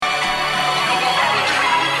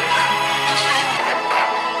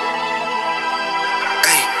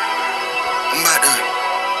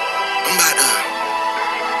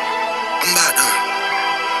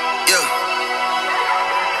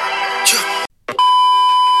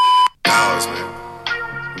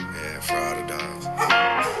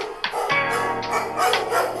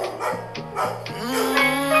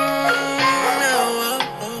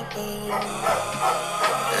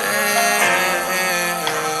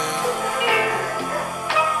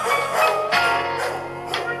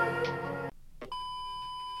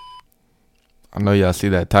know y'all see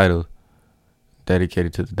that title,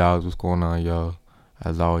 dedicated to the dogs. What's going on, y'all?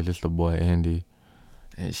 As always, it's the boy Andy.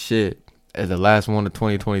 And shit, as the last one of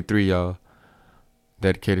 2023, y'all,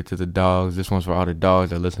 dedicated to the dogs. This one's for all the dogs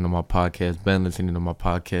that listen to my podcast, been listening to my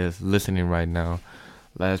podcast, listening right now.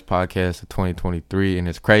 Last podcast of 2023, and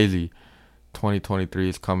it's crazy. 2023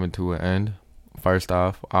 is coming to an end. First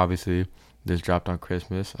off, obviously, this dropped on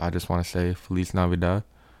Christmas. I just want to say Feliz Navidad.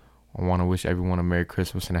 I want to wish everyone a Merry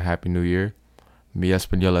Christmas and a Happy New Year. Mi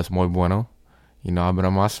español es muy bueno. You know, I've been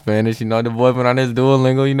on my Spanish. You know, the boy been on this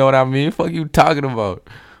Duolingo. You know what I mean? Fuck you talking about?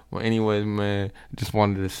 Well, anyways, man, just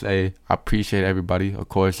wanted to say I appreciate everybody, of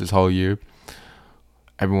course, this whole year.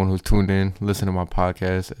 Everyone who's tuned in, listened to my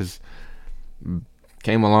podcast,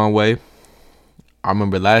 came a long way. I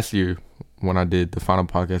remember last year when I did the final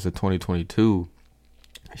podcast of 2022.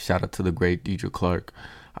 Shout out to the great Deidre Clark.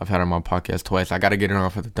 I've had her on my podcast twice. I got to get her on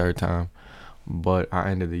for the third time. But I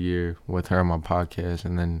ended the year with her on my podcast.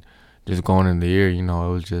 And then just going in the year, you know,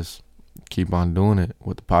 it was just keep on doing it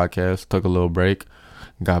with the podcast. Took a little break,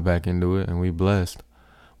 got back into it, and we blessed.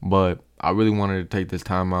 But I really wanted to take this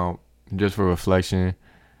time out just for reflection,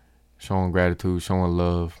 showing gratitude, showing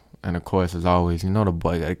love. And of course, as always, you know the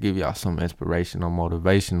boy got to give y'all some inspirational,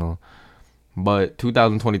 motivational. But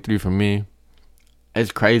 2023 for me,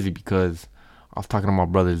 it's crazy because I was talking to my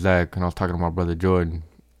brother Zach and I was talking to my brother Jordan.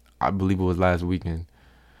 I believe it was last weekend.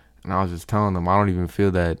 And I was just telling them I don't even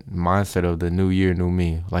feel that mindset of the new year, new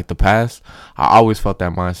me. Like the past, I always felt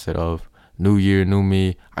that mindset of new year, new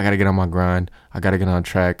me. I got to get on my grind. I got to get on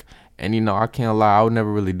track. And, you know, I can't lie. I would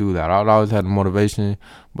never really do that. I would always had the motivation,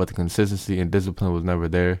 but the consistency and discipline was never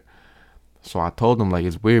there. So I told them, like,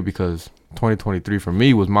 it's weird because 2023 for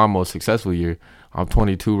me was my most successful year. I'm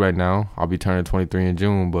 22 right now. I'll be turning 23 in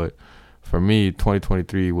June. But for me,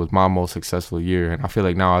 2023 was my most successful year. And I feel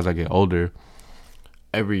like now as I get older,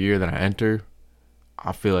 every year that I enter,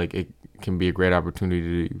 I feel like it can be a great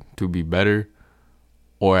opportunity to be better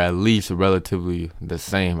or at least relatively the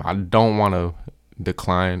same. I don't want to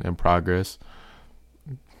decline in progress.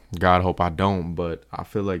 God hope I don't. But I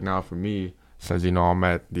feel like now for me, since, you know, I'm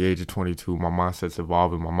at the age of 22, my mindset's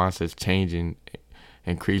evolving. My mindset's changing,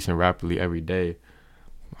 increasing rapidly every day.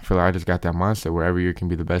 I feel like I just got that mindset where every year can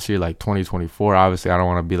be the best year. Like 2024, obviously, I don't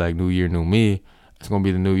want to be like new year, new me. It's going to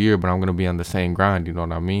be the new year, but I'm going to be on the same grind, you know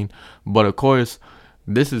what I mean? But, of course,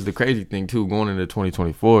 this is the crazy thing, too, going into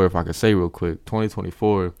 2024, if I could say real quick.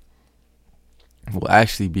 2024 will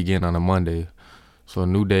actually begin on a Monday. So,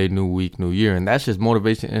 new day, new week, new year. And that's just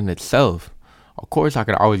motivation in itself. Of course, I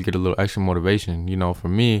could always get a little extra motivation. You know, for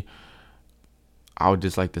me, I would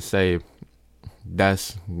just like to say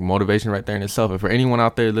that's motivation right there in itself. And for anyone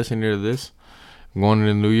out there listening to this, going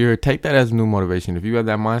into the new year, take that as new motivation. If you have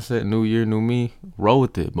that mindset, new year, new me, roll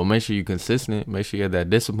with it. But make sure you're consistent. Make sure you have that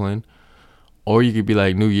discipline. Or you could be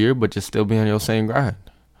like new year, but just still be on your same grind.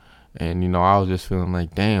 And, you know, I was just feeling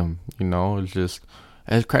like, damn, you know, it's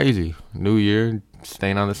crazy. New year,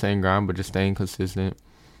 staying on the same grind, but just staying consistent.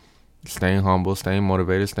 Staying humble, staying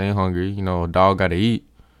motivated, staying hungry. You know, a dog got to eat.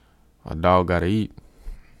 A dog got to eat.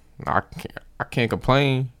 I can't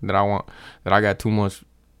complain that I got too much,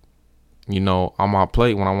 you know, on my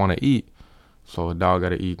plate when I want to eat. So a dog got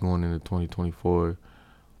to eat going into 2024.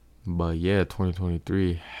 But yeah,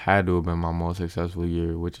 2023 had to have been my most successful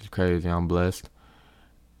year, which is crazy. I'm blessed.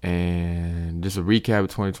 And just a recap of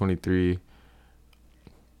 2023.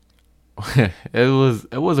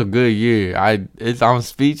 it was a good year. I'm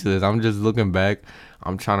speechless. I'm just looking back.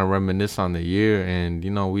 I'm trying to reminisce on the year, and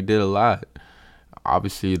you know, we did a lot.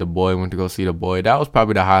 Obviously, the boy went to go see the boy. That was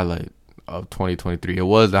probably the highlight of 2023. It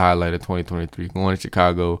was the highlight of 2023. Going to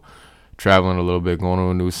Chicago, traveling a little bit, going to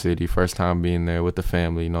a new city, first time being there with the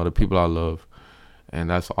family. You know, the people I love,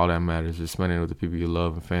 and that's all that matters. Just spending it with the people you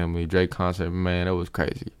love and family. Drake concert, man, it was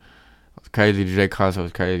crazy. It was crazy. The Drake concert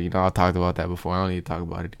was crazy. You know, I talked about that before. I don't need to talk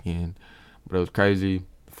about it again. But it was crazy.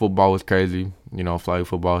 Football was crazy. You know, flag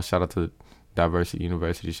football. Shout out to Diversity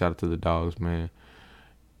University. Shout out to the dogs, man.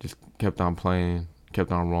 Just kept on playing.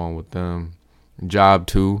 Kept on rolling with them. Job,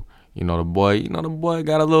 too. You know, the boy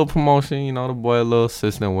got a little promotion. You know, the boy a little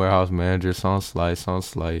assistant warehouse manager. Some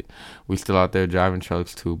slight. We still out there driving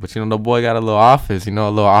trucks, too. But, you know, the boy got a little office. You know,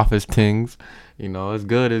 a little office things. You know, it's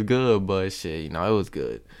good. But, shit, you know, it was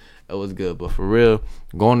good. It was good. But, for real,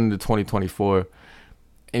 going into 2024,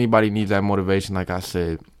 anybody needs that motivation, like I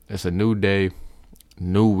said. It's a new day,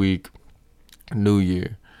 new week, new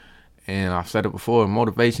year. And I've said it before,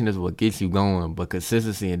 motivation is what gets you going, but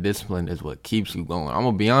consistency and discipline is what keeps you going. I'm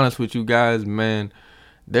going to be honest with you guys, man.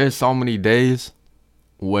 There's so many days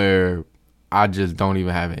where I just don't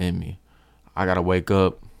even have it in me. I got to wake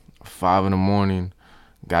up 5 in the morning,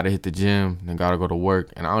 Gotta hit the gym, then gotta go to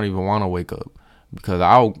work. And I don't even want to wake up because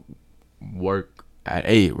I'll work at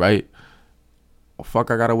 8, right? Well,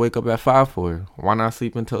 fuck, I gotta wake up at 5 for. Why not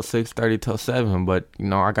sleep until 6:30 till 7? But,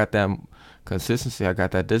 I got that consistency. I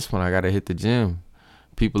got that discipline. I gotta hit the gym.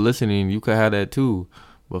 People listening, you could have that too.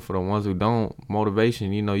 But for the ones who don't,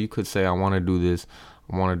 motivation, you could say, I want to do this,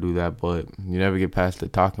 I want to do that, but you never get past the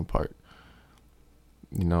talking part.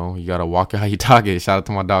 You gotta walk it how you talk it. Shout out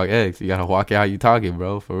to my dog X. You gotta walk it how you talk it,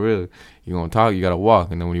 bro. For real. You gonna talk, you gotta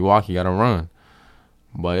walk. And then when you walk, you gotta run.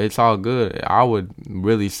 But it's all good. I would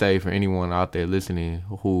really say for anyone out there listening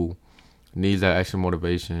who needs that extra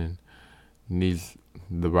motivation, needs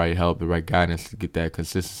the right help, the right guidance to get that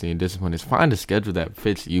consistency and discipline, is find a schedule that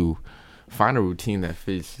fits you. Find a routine that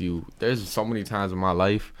fits you. There's so many times in my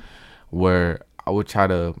life where I would try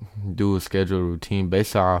to do a schedule routine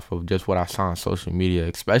based off of just what I saw on social media,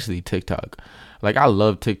 especially TikTok. Like, I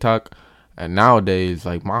love TikTok. And nowadays,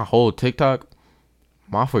 like, my whole TikTok,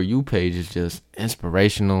 my For You page is just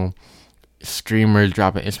inspirational. Streamers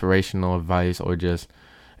dropping inspirational advice or just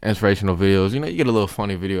inspirational videos. You get a little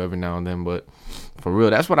funny video every now and then. But for real,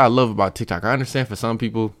 that's what I love about TikTok. I understand for some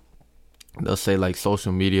people, they'll say, like,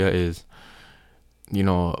 social media is,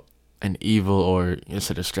 an evil or it's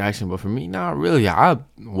a distraction. But for me, not really. I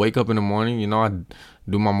wake up in the morning, I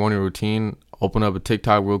do my morning routine, open up a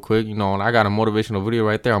TikTok real quick, and I got a motivational video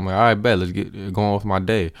right there. I'm like, all right, bet, let's get going with my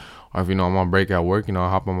day. Or if, I'm on break at work, I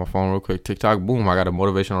hop on my phone real quick, TikTok, boom, I got a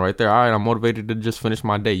motivational right there. All right, I'm motivated to just finish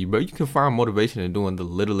my day. But you can find motivation in doing the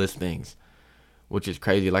littlest things, which is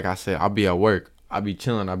crazy. Like I said, I'll be at work, I'll be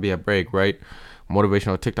chilling, I'll be at break, right?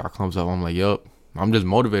 Motivational TikTok comes up. I'm like, yup, I'm just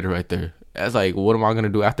motivated right there. That's like, what am I going to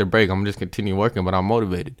do after break? I'm just continue working, but I'm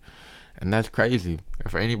motivated. And that's crazy. And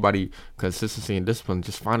for anybody, consistency and discipline,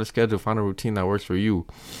 just find a schedule, find a routine that works for you.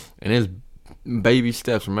 And it's baby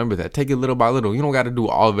steps. Remember that. Take it little by little. You don't got to do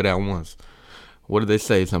all of it at once. What do they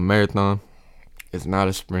say? It's a marathon. It's not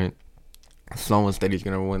a sprint. Slow and steady is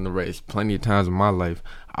going to win the race. Plenty of times in my life,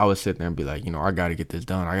 I would sit there and be like, I got to get this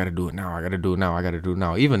done. I got to do it now. I got to do it now. I got to do it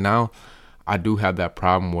now. Even now, I do have that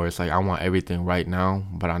problem where it's like I want everything right now,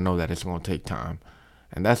 but I know that it's going to take time.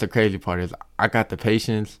 And that's the crazy part is I got the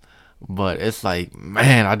patience, but it's like,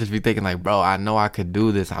 man, I just be thinking like, bro, I know I could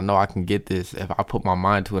do this. I know I can get this if I put my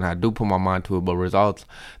mind to it. And I do put my mind to it, but results,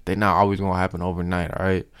 they're not always going to happen overnight, all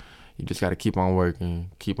right? You just got to keep on working,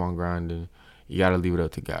 keep on grinding. You got to leave it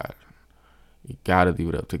up to God. You got to leave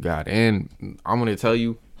it up to God. And I'm going to tell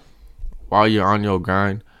you, while you're on your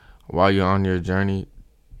grind, while you're on your journey,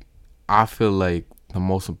 I feel like the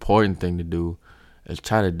most important thing to do is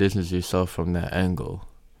try to distance yourself from that end goal.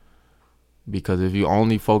 Because if you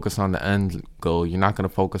only focus on the end goal, you're not going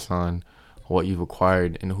to focus on what you've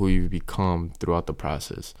acquired and who you've become throughout the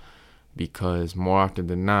process. Because more often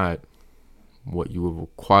than not, what you have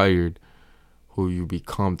acquired, who you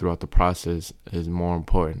become throughout the process is more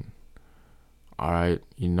important. All right,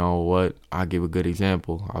 you know what? I'll give a good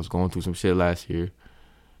example. I was going through some shit last year.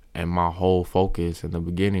 And my whole focus in the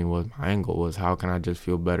beginning was, my angle was, how can I just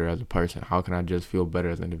feel better as a person? How can I just feel better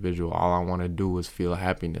as an individual? All I want to do was feel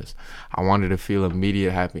happiness. I wanted to feel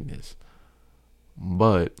immediate happiness.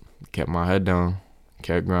 But kept my head down,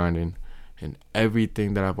 kept grinding. And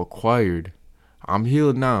everything that I've acquired, I'm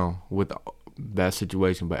healed now with that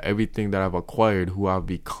situation. But everything that I've acquired, who I've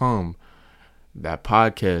become, that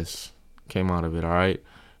podcast came out of it, all right?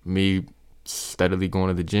 Me steadily going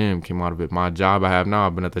to the gym came out of it. My job I have now,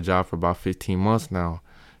 I've been at the job for about 15 months now,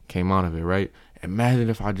 came out of it, right? Imagine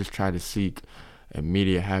if I just tried to seek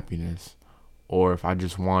immediate happiness, or if I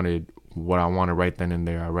just wanted what I wanted right then and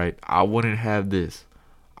there, all right? I wouldn't have this.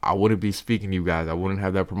 I wouldn't be speaking to you guys. I wouldn't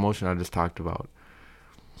have that promotion I just talked about.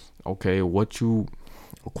 Okay, what you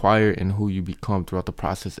acquire and who you become throughout the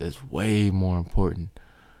process is way more important.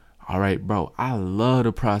 All right, bro, I love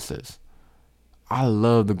the process. I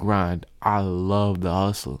love the grind. I love the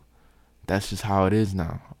hustle. That's just how it is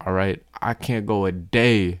now, all right? I can't go a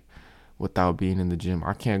day without being in the gym.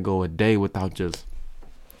 I can't go a day without just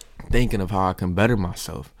thinking of how I can better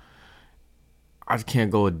myself. I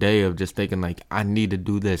can't go a day of just thinking like, I need to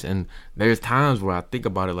do this. And there's times where I think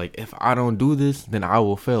about it like, if I don't do this, then I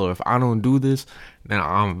will fail. Or if I don't do this, then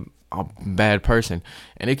I'm a bad person.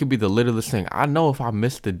 And it could be the littlest thing. I know if I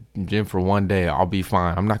miss the gym for one day, I'll be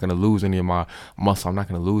fine. I'm not going to lose any of my muscle. I'm not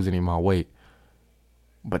going to lose any of my weight.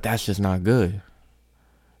 But that's just not good.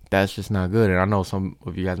 That's just not good. And I know some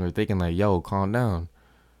of you guys are thinking like, yo, calm down.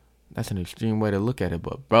 That's an extreme way to look at it.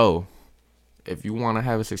 But bro, if you want to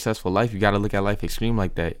have a successful life, you got to look at life extreme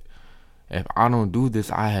like that. If I don't do this,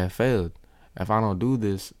 I have failed. If I don't do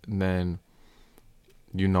this, then,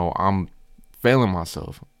 I'm failing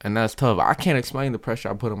myself. And that's tough. I can't explain the pressure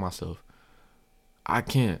I put on myself. I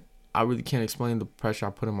can't. I really can't explain the pressure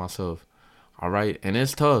I put on myself. All right. And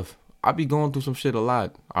it's tough. I be going through some shit a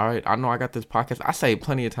lot. All right. I know I got this podcast. I say it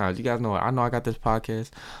plenty of times. You guys know it. I know I got this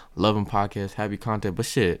podcast. Loving podcast. Happy content. But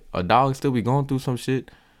shit, a dog still be going through some shit.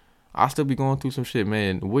 I still be going through some shit,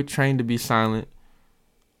 man. We're trained to be silent.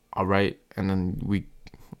 All right. And then we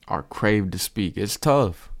are craved to speak. It's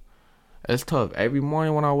tough. It's tough. Every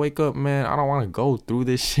morning when I wake up, man, I don't want to go through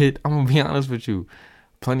this shit. I'm going to be honest with you.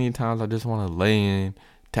 Plenty of times I just want to lay in,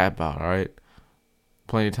 tap out, all right?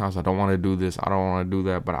 Plenty of times I don't want to do this. I don't want to do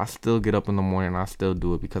that. But I still get up in the morning and I still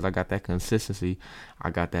do it because I got that consistency.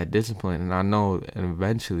 I got that discipline. And I know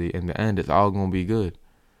eventually, in the end, it's all going to be good.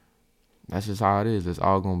 That's just how it is. It's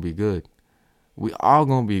all going to be good. We all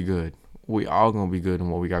going to be good. We all going to be good in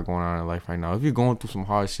what we got going on in life right now. If you're going through some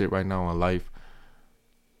hard shit right now in life,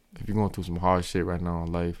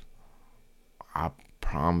 I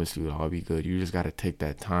promise you it'll all be good. You just got to take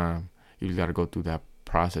that time. You just got to go through that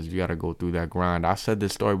process. You got to go through that grind. I said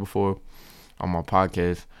this story before on my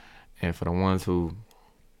podcast, and for the ones who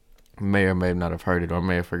may or may not have heard it or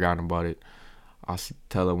may have forgotten about it, I'll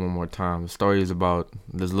tell it one more time. The story is about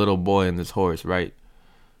this little boy and this horse, right?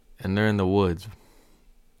 And they're in the woods,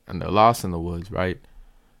 and they're lost in the woods, right?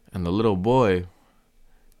 And the little boy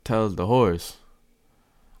tells the horse,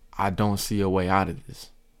 I don't see a way out of this.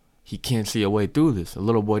 He can't see a way through this. The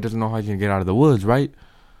little boy doesn't know how he's going to get out of the woods, right?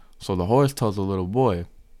 So the horse tells the little boy,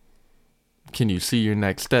 can you see your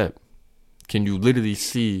next step? Can you literally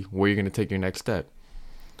see where you're going to take your next step?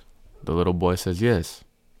 The little boy says yes.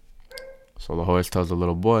 So the horse tells the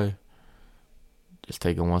little boy, just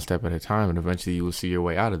take it one step at a time and eventually you will see your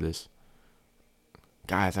way out of this.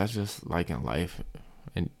 Guys, that's just like in life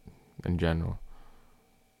in general.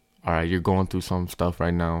 All right, you're going through some stuff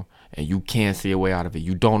right now and you can't see a way out of it.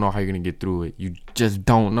 You don't know how you're going to get through it. You just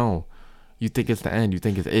don't know. You think it's the end. You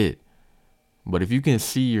think it's it. But if you can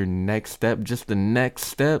see your next step, just the next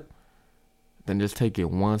step, then just take it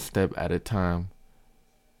one step at a time.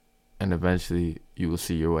 And eventually you will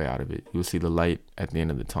see your way out of it. You will see the light at the end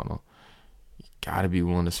of the tunnel. You got to be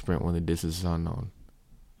willing to sprint when the distance is unknown.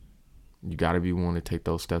 You got to be willing to take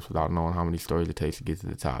those steps without knowing how many stories it takes to get to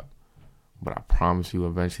the top. But I promise you,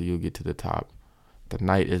 eventually you'll get to the top. The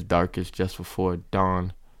night is darkest just before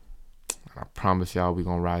dawn. And I promise y'all we're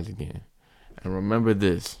going to rise again. And remember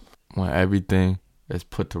this, when everything is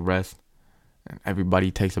put to rest and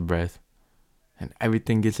everybody takes a breath and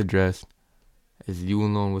everything gets addressed, is you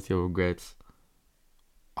alone with your regrets,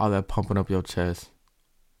 all that pumping up your chest,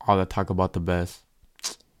 all that talk about the best.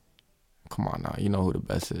 Come on now, you know who the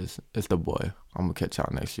best is. It's the boy. I'm going to catch y'all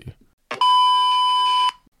next year.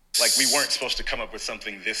 Like we weren't supposed to come up with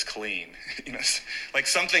something this clean. Like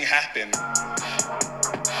something happened.